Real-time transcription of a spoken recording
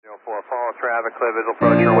follow traffic, clear visual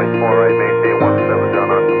approach, runway 4 right, maintain 17,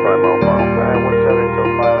 John Austin, 5 mile final. 17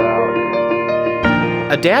 till 5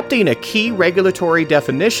 hours. Adapting a key regulatory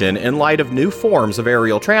definition in light of new forms of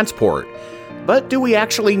aerial transport. But do we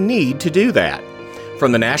actually need to do that?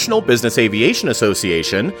 From the National Business Aviation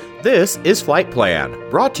Association, this is Flight Plan,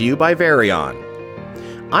 brought to you by Varion.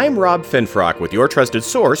 I'm Rob Finfrock with your trusted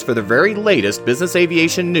source for the very latest business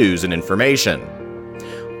aviation news and information.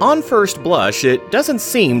 On first blush, it doesn't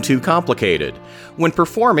seem too complicated. When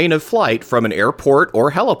performing a flight from an airport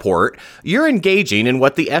or heliport, you're engaging in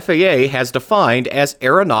what the FAA has defined as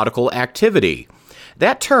aeronautical activity.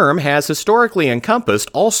 That term has historically encompassed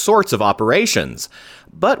all sorts of operations.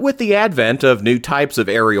 But with the advent of new types of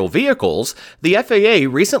aerial vehicles, the FAA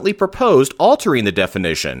recently proposed altering the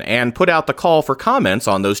definition and put out the call for comments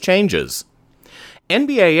on those changes.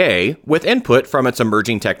 NBAA, with input from its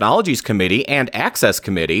Emerging Technologies Committee and Access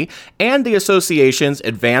Committee and the association's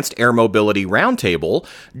Advanced Air Mobility Roundtable,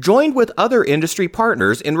 joined with other industry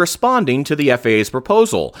partners in responding to the FAA's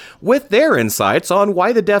proposal, with their insights on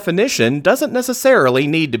why the definition doesn't necessarily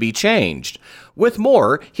need to be changed. With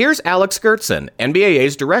more, here's Alex Gertsen,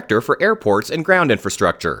 NBAA's Director for Airports and Ground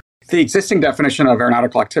Infrastructure. The existing definition of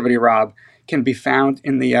aeronautical activity, Rob, can be found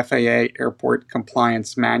in the FAA Airport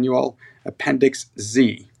Compliance Manual, Appendix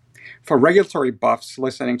Z. For regulatory buffs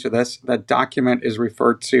listening to this, that document is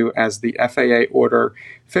referred to as the FAA Order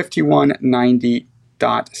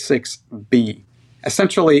 5190.6b.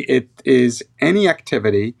 Essentially, it is any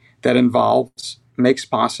activity that involves, makes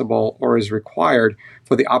possible, or is required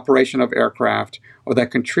for the operation of aircraft, or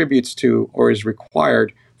that contributes to or is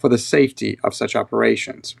required for the safety of such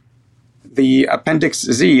operations. The Appendix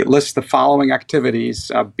Z lists the following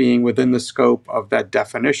activities being within the scope of that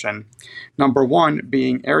definition. Number one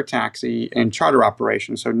being air taxi and charter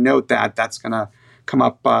operations. So note that that's going to come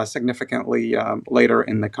up significantly later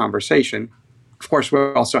in the conversation. Of course, we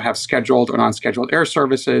also have scheduled or non-scheduled air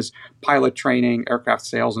services, pilot training, aircraft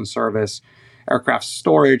sales and service, aircraft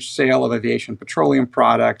storage, sale of aviation petroleum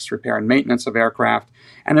products, repair and maintenance of aircraft,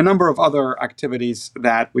 and a number of other activities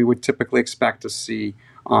that we would typically expect to see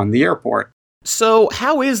on the airport. So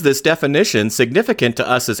how is this definition significant to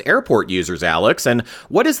us as airport users, Alex, and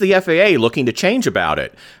what is the FAA looking to change about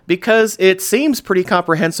it? Because it seems pretty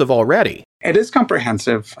comprehensive already. It is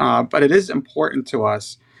comprehensive, but it is important to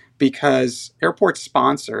us because airport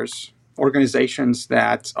sponsors, organizations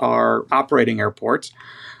that are operating airports,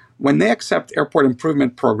 when they accept Airport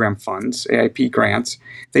Improvement Program funds, AIP grants,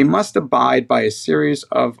 they must abide by a series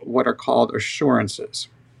of what are called assurances.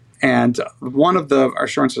 And one of the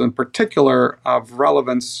assurances in particular of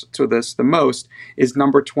relevance to this the most is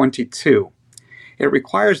number 22. It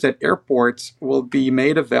requires that airports will be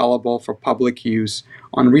made available for public use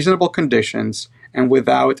on reasonable conditions and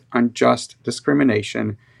without unjust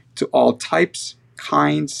discrimination to all types,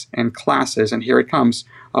 kinds, and classes, and here it comes,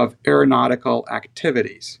 of aeronautical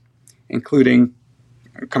activities, including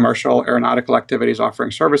commercial aeronautical activities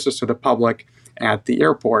offering services to the public at the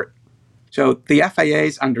airport. So the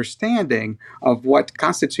FAA's understanding of what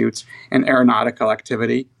constitutes an aeronautical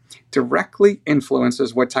activity directly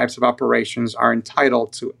influences what types of operations are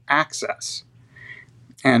entitled to access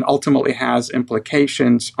and ultimately has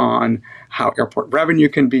implications on how airport revenue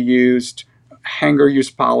can be used, hangar use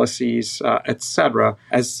policies, etc.,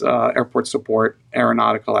 as airports support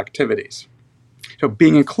aeronautical activities. So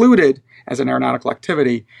being included as an aeronautical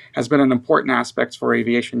activity has been an important aspect for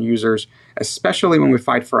aviation users, especially when we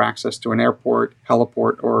fight for access to an airport,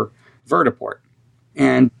 heliport, or vertiport.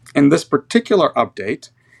 And in this particular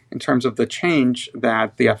update, in terms of the change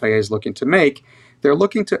that the FAA is looking to make, they're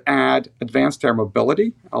looking to add advanced air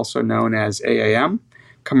mobility, also known as AAM,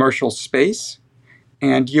 commercial space,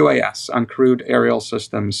 and UAS, uncrewed aerial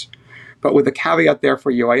systems. But with a caveat there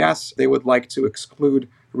for UAS, they would like to exclude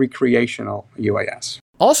recreational UAS.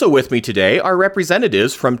 Also with me today are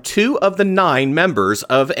representatives from 2 of the 9 members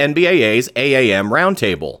of NBAA's AAM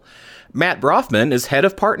Roundtable. Matt Brofman is Head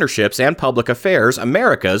of Partnerships and Public Affairs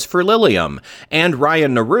Americas for Lilium, and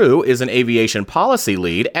Ryan Naru is an Aviation Policy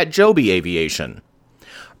Lead at Joby Aviation.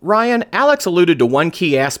 Ryan, Alex alluded to one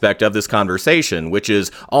key aspect of this conversation, which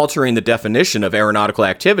is altering the definition of aeronautical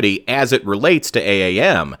activity as it relates to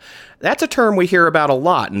AAM. That's a term we hear about a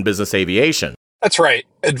lot in business aviation. That's right.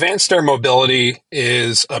 Advanced air mobility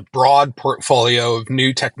is a broad portfolio of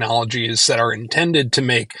new technologies that are intended to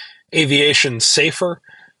make aviation safer,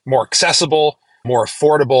 more accessible, more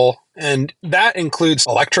affordable, and that includes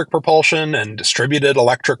electric propulsion and distributed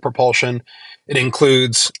electric propulsion. It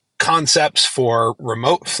includes concepts for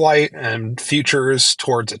remote flight and futures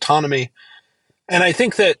towards autonomy. And I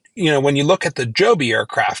think that, when you look at the Joby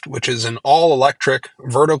aircraft, which is an all-electric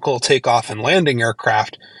vertical takeoff and landing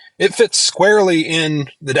aircraft, it fits squarely in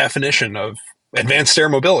the definition of advanced air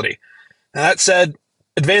mobility. Now, that said,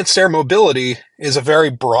 advanced air mobility is a very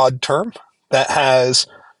broad term that has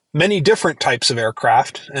many different types of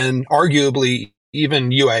aircraft and arguably even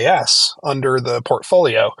UAS under the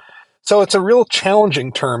portfolio. So it's a real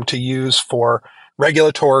challenging term to use for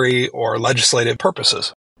regulatory or legislative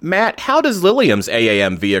purposes. Matt, how does Lilium's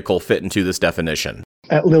AAM vehicle fit into this definition?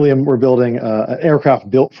 At Lilium, we're building an aircraft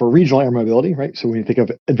built for regional air mobility, right? So when you think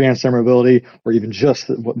of advanced air mobility, or even just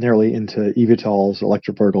narrowly into eVTOLs,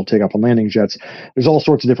 electric vertical takeoff and landing jets, there's all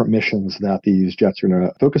sorts of different missions that these jets are going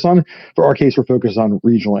to focus on. For our case, we're focused on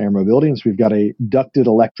regional air mobility. And so we've got a ducted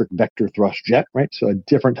electric vector thrust jet, right? So a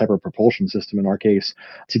different type of propulsion system in our case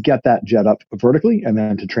to get that jet up vertically and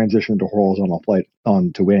then to transition into horizontal flight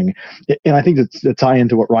onto wing. And I think to tie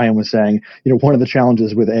into what Ryan was saying, one of the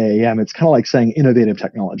challenges with AAM, it's kind of like saying innovative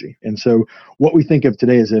technology. And so what we think of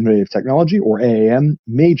today as innovative technology or AAM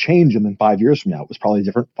may change in 5 years from now. It was probably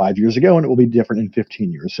different 5 years ago, and it will be different in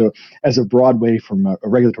 15 years. So as a broad way from a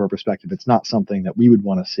regulatory perspective, it's not something that we would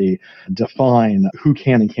want to see define who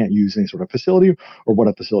can and can't use any sort of facility or what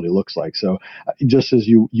a facility looks like. So just as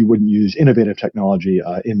you wouldn't use innovative technology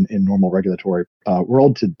in normal regulatory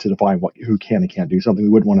world to define who can and can't do something, we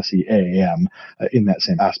would want to see AAM in that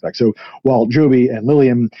same aspect. So while Joby and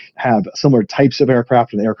Lilium have similar types of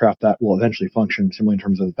aircraft and aircraft that will eventually function similarly in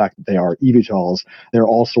terms of the fact that they are eVTOLs, there are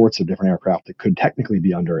all sorts of different aircraft that could technically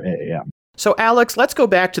be under AAM. So, Alex, let's go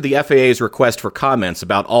back to the FAA's request for comments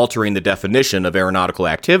about altering the definition of aeronautical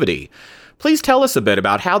activity. Please tell us a bit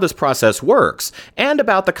about how this process works and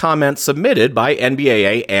about the comments submitted by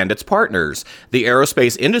NBAA and its partners, the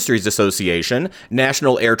Aerospace Industries Association,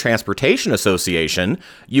 National Air Transportation Association,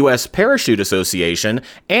 U.S. Parachute Association,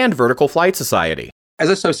 and Vertical Flight Society. As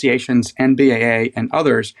associations, NBAA and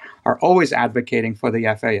others are always advocating for the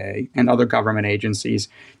FAA and other government agencies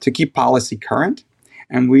to keep policy current.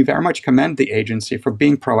 And we very much commend the agency for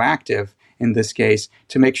being proactive in this case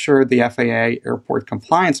to make sure the FAA Airport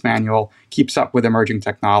Compliance Manual keeps up with emerging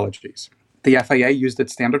technologies. The FAA used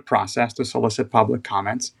its standard process to solicit public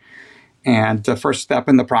comments. And the first step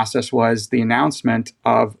in the process was the announcement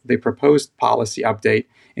of the proposed policy update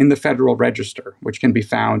in the Federal Register, which can be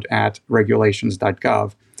found at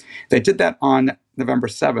regulations.gov. They did that on November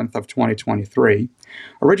 7th of 2023.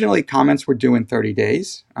 Originally, comments were due in 30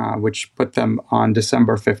 days, which put them on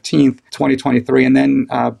December 15th, 2023. And then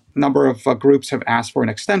a number of groups have asked for an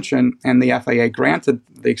extension, and the FAA granted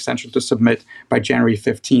the extension to submit by January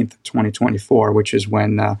 15th, 2024, which is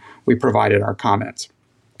when we provided our comments.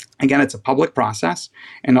 Again, it's a public process,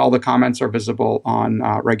 and all the comments are visible on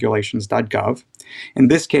regulations.gov. In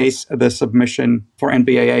this case, the submission for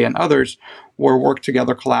NBAA and others were worked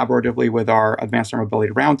together collaboratively with our Advanced Air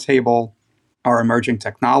Mobility Roundtable, our Emerging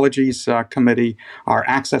Technologies Committee, our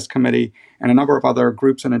Access Committee, and a number of other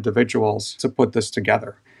groups and individuals to put this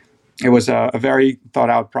together. It was a very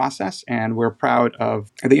thought-out process, and we're proud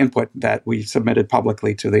of the input that we submitted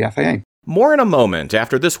publicly to the FAA. More in a moment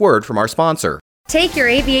after this word from our sponsor. Take your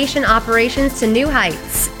aviation operations to new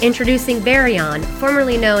heights. Introducing Varion,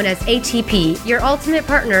 formerly known as ATP, your ultimate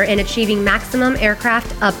partner in achieving maximum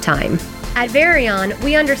aircraft uptime. At Varion,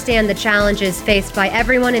 we understand the challenges faced by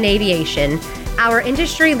everyone in aviation. Our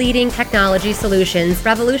industry-leading technology solutions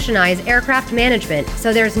revolutionize aircraft management,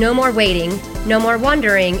 so there's no more waiting, no more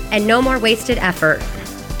wondering, and no more wasted effort.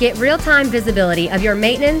 Get real-time visibility of your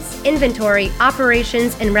maintenance, inventory,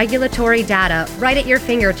 operations, and regulatory data right at your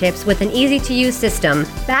fingertips with an easy-to-use system,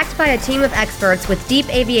 backed by a team of experts with deep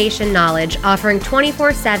aviation knowledge offering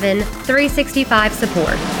 24/7, 365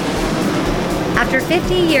 support. After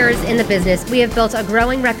 50 years in the business, we have built a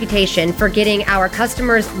growing reputation for getting our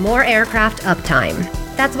customers more aircraft uptime.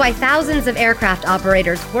 That's why thousands of aircraft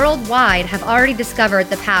operators worldwide have already discovered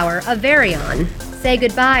the power of Varion. Say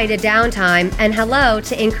goodbye to downtime and hello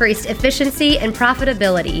to increased efficiency and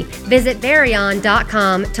profitability. Visit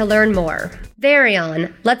Varion.com to learn more.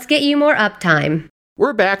 Varion, let's get you more uptime.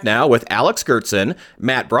 We're back now with Alex Gertsen,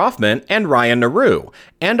 Matt Brofman, and Ryan Nareau,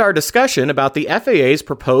 and our discussion about the FAA's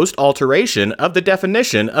proposed alteration of the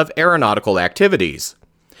definition of aeronautical activities.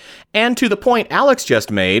 And to the point Alex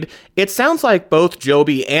just made, it sounds like both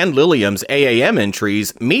Joby and Lilium's AAM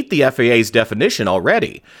entries meet the FAA's definition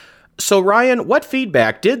already. So Ryan, what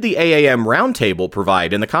feedback did the AAM Roundtable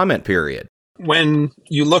provide in the comment period? When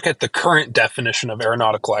you look at the current definition of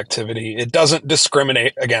aeronautical activity, it doesn't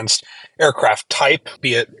discriminate against aircraft type,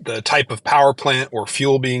 be it the type of power plant or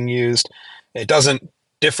fuel being used. It doesn't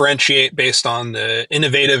differentiate based on the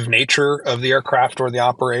innovative nature of the aircraft or the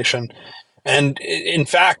operation. And in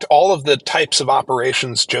fact, all of the types of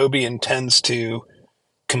operations Joby intends to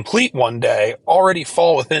complete one day already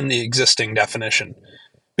fall within the existing definition.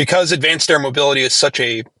 Because advanced air mobility is such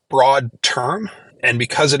a broad term, and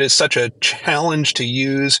because it is such a challenge to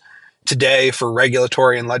use today for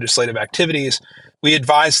regulatory and legislative activities, we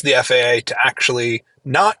advise the FAA to actually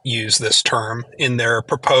not use this term in their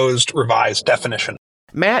proposed revised definition.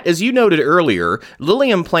 Matt, as you noted earlier,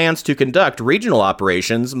 Lilium plans to conduct regional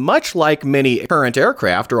operations much like many current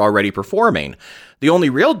aircraft are already performing. The only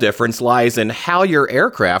real difference lies in how your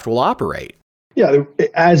aircraft will operate. Yeah,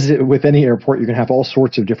 as with any airport, you're going to have all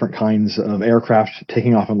sorts of different kinds of aircraft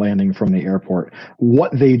taking off and landing from the airport.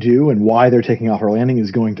 What they do and why they're taking off or landing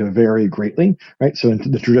is going to vary greatly, right? So in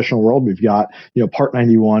the traditional world, we've got, Part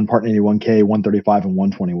 91, Part 91K, 135, and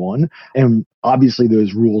 121. And obviously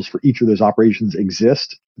those rules for each of those operations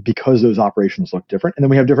exist because those operations look different. And then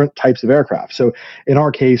we have different types of aircraft. So in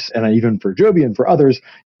our case, and even for Joby and for others,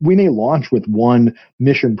 we may launch with one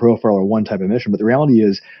mission profile or one type of mission, but the reality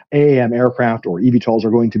is AAM aircraft or eVTOLs are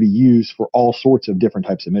going to be used for all sorts of different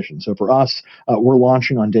types of missions. So for us, we're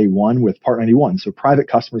launching on day one with Part 91. So private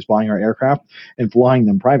customers buying our aircraft and flying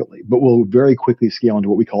them privately, but we'll very quickly scale into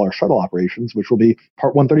what we call our shuttle operations, which will be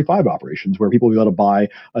Part 135 operations, where people will be able to buy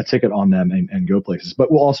a ticket on them and go places.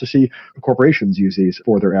 But we'll also see corporations use these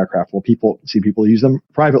for their aircraft. We'll people use them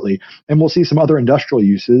privately, and we'll see some other industrial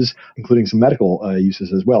uses, including some medical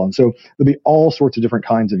uses as well. And so there'll be all sorts of different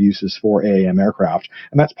kinds of uses for AAM aircraft.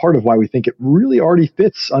 And that's part of why we think it really already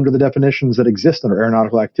fits under the definitions that exist under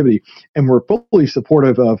aeronautical activity. And we're fully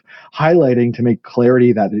supportive of highlighting to make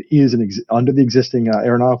clarity that it is under the existing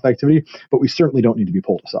aeronautical activity, but we certainly don't need to be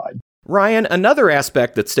pulled aside. Ryan, another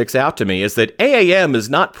aspect that sticks out to me is that AAM is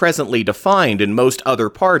not presently defined in most other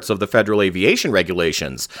parts of the federal aviation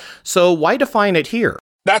regulations. So why define it here?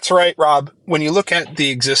 That's right, Rob. When you look at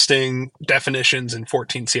the existing definitions in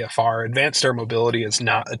 14 CFR, advanced air mobility is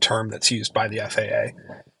not a term that's used by the FAA.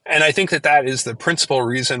 And I think that is the principal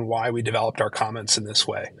reason why we developed our comments in this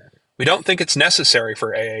way. We don't think it's necessary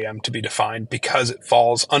for AAM to be defined because it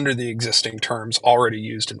falls under the existing terms already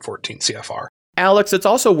used in 14 CFR. Alex, it's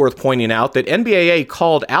also worth pointing out that NBAA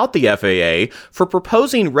called out the FAA for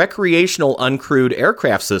proposing recreational uncrewed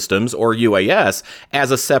aircraft systems, or UAS,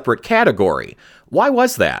 as a separate category. Why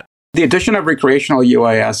was that? The addition of recreational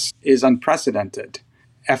UAS is unprecedented.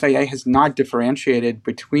 FAA has not differentiated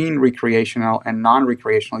between recreational and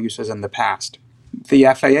non-recreational uses in the past. The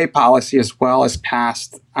FAA policy, as well as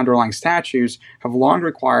past underlying statutes, have long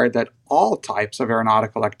required that all types of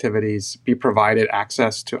aeronautical activities be provided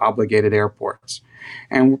access to obligated airports.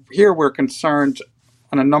 And here we're concerned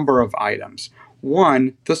on a number of items.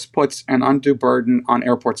 One, this puts an undue burden on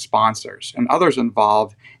airport sponsors and others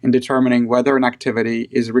involved in determining whether an activity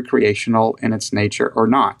is recreational in its nature or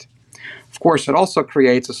not. Of course, it also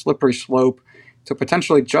creates a slippery slope to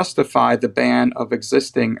potentially justify the ban of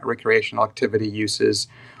existing recreational activity uses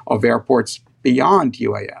of airports beyond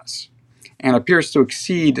UAS, and appears to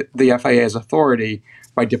exceed the FAA's authority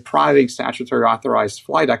by depriving statutory authorized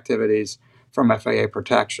flight activities from FAA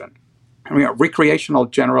protection. Recreational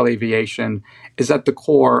general aviation is at the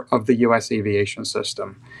core of the U.S. aviation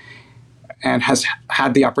system and has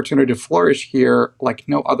had the opportunity to flourish here like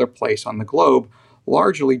no other place on the globe,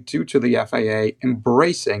 largely due to the FAA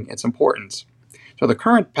embracing its importance. So the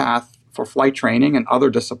current path for flight training and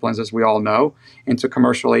other disciplines, as we all know, into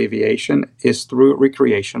commercial aviation is through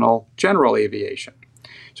recreational general aviation.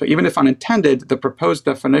 So even if unintended, the proposed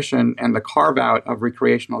definition and the carve-out of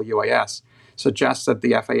recreational UAS suggests that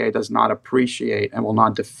the FAA does not appreciate and will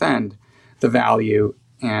not defend the value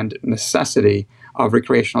and necessity of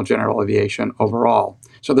recreational general aviation overall.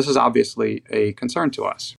 So this is obviously a concern to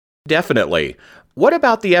us. Definitely. What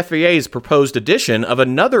about the FAA's proposed addition of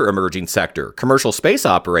another emerging sector, commercial space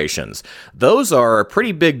operations? Those are a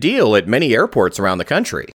pretty big deal at many airports around the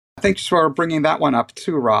country. Thanks for bringing that one up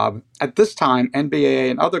too, Rob. At this time,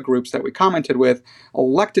 NBAA and other groups that we commented with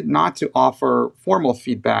elected not to offer formal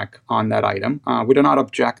feedback on that item. We do not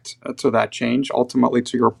object to that change. Ultimately,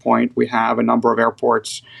 to your point, we have a number of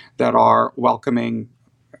airports that are welcoming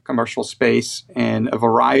commercial space in a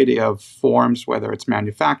variety of forms, whether it's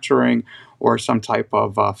manufacturing or some type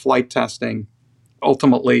of flight testing.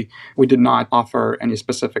 Ultimately, we did not offer any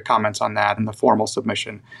specific comments on that in the formal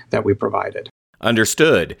submission that we provided.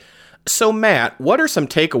 Understood. So, Matt, what are some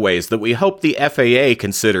takeaways that we hope the FAA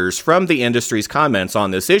considers from the industry's comments on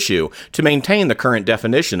this issue to maintain the current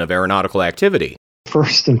definition of aeronautical activity?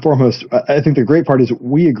 first and foremost, I think the great part is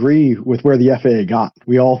we agree with where the FAA got.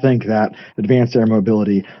 We all think that advanced air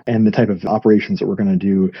mobility and the type of operations that we're going to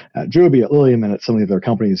do at Joby, at Lilium, and at some of the other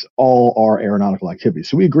companies all are aeronautical activities.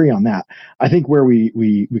 So we agree on that. I think where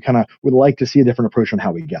we kind of would like to see a different approach on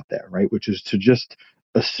how we get there, right? Which is to just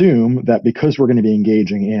assume that because we're going to be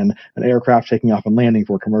engaging in an aircraft taking off and landing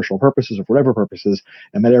for commercial purposes or for whatever purposes,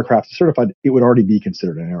 and that aircraft is certified, it would already be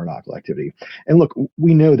considered an aeronautical activity. And look,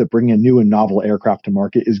 we know that bringing a new and novel aircraft to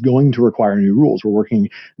market is going to require new rules. We're working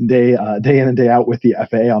day in and day out with the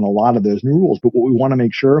FAA on a lot of those new rules. But what we want to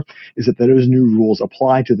make sure is that those new rules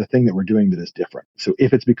apply to the thing that we're doing that is different. So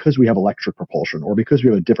if it's because we have electric propulsion or because we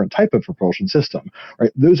have a different type of propulsion system,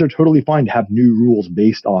 right, those are totally fine to have new rules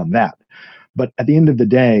based on that. But at the end of the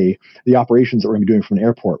day, the operations that we're going to be doing from an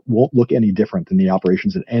airport won't look any different than the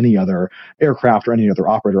operations that any other aircraft or any other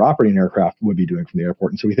operator operating an aircraft would be doing from the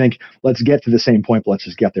airport. And so we think, let's get to the same point, but let's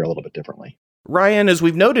just get there a little bit differently. Ryan, as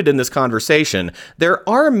we've noted in this conversation, there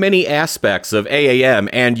are many aspects of AAM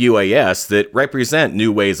and UAS that represent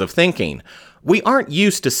new ways of thinking. We aren't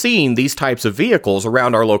used to seeing these types of vehicles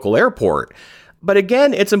around our local airport. But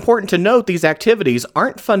again, it's important to note these activities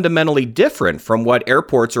aren't fundamentally different from what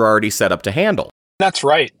airports are already set up to handle. That's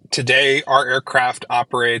right. Today, our aircraft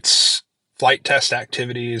operates flight test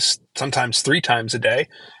activities sometimes 3 times a day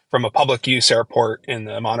from a public use airport in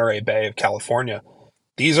the Monterey Bay of California.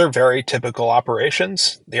 These are very typical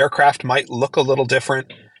operations. The aircraft might look a little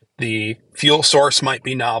different. The fuel source might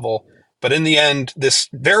be novel. But in the end, this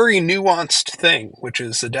very nuanced thing, which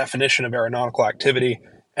is the definition of aeronautical activity,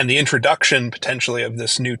 and the introduction potentially of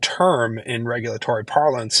this new term in regulatory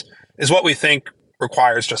parlance is what we think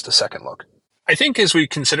requires just a second look. I think as we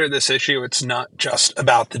consider this issue, it's not just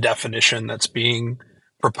about the definition that's being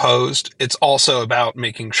proposed. It's also about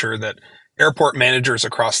making sure that airport managers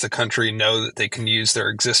across the country know that they can use their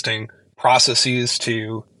existing processes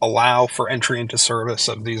to allow for entry into service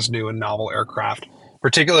of these new and novel aircraft,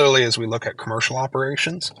 particularly as we look at commercial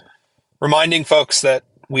operations. Reminding folks that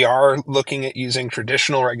we are looking at using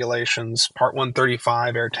traditional regulations, Part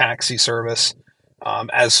 135 air taxi service,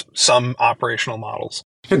 as some operational models.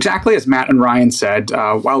 Exactly as Matt and Ryan said,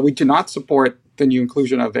 while we do not support the new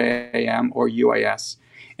inclusion of AAM or UAS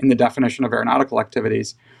in the definition of aeronautical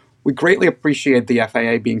activities, we greatly appreciate the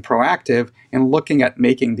FAA being proactive in looking at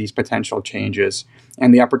making these potential changes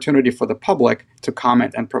and the opportunity for the public to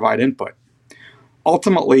comment and provide input.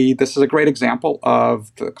 Ultimately, this is a great example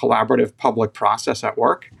of the collaborative public process at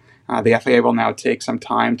work. The FAA will now take some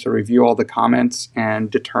time to review all the comments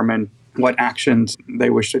and determine what actions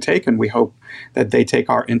they wish to take, and we hope that they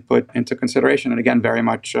take our input into consideration. And again, very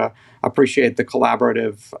much appreciate the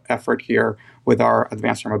collaborative effort here with our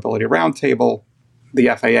Advanced Air Mobility Roundtable, the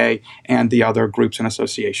FAA, and the other groups and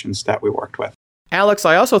associations that we worked with. Alex,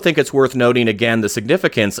 I also think it's worth noting again the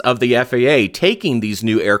significance of the FAA taking these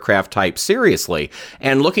new aircraft types seriously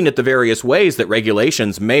and looking at the various ways that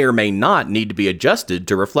regulations may or may not need to be adjusted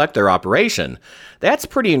to reflect their operation. That's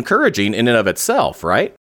pretty encouraging in and of itself,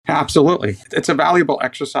 right? Absolutely. It's a valuable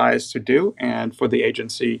exercise to do and for the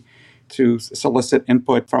agency to solicit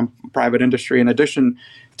input from private industry in addition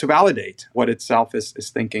to validate what itself is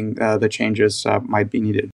thinking the changes might be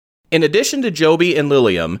needed. In addition to Joby and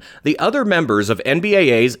Lilium, the other members of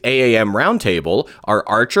NBAA's AAM Roundtable are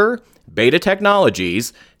Archer, Beta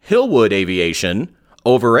Technologies, Hillwood Aviation,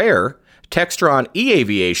 Overair, Textron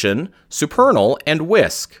eAviation, Supernal, and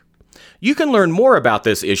Whisk. You can learn more about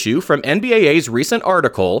this issue from NBAA's recent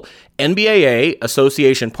article, NBAA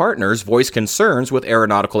Association Partners Voice Concerns with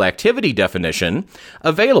Aeronautical Activity Definition,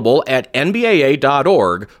 available at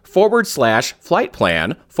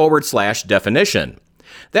nbaa.org/flightplan/definition.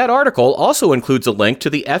 That article also includes a link to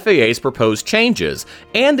the FAA's proposed changes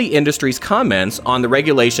and the industry's comments on the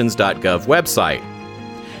regulations.gov website.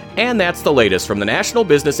 And that's the latest from the National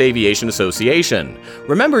Business Aviation Association.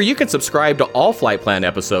 Remember, you can subscribe to all Flight Plan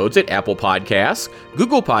episodes at Apple Podcasts,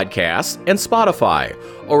 Google Podcasts, and Spotify,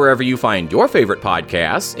 or wherever you find your favorite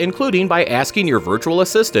podcasts, including by asking your virtual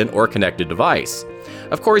assistant or connected device.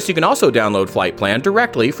 Of course, you can also download Flight Plan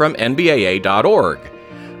directly from nbaa.org.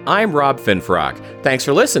 I'm Rob Finfrock. Thanks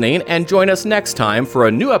for listening, and join us next time for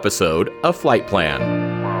a new episode of Flight Plan.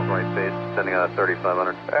 Miles right base, sending out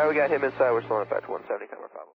 3500. All right, we got him inside. We're slowing it back to 170, cover 5.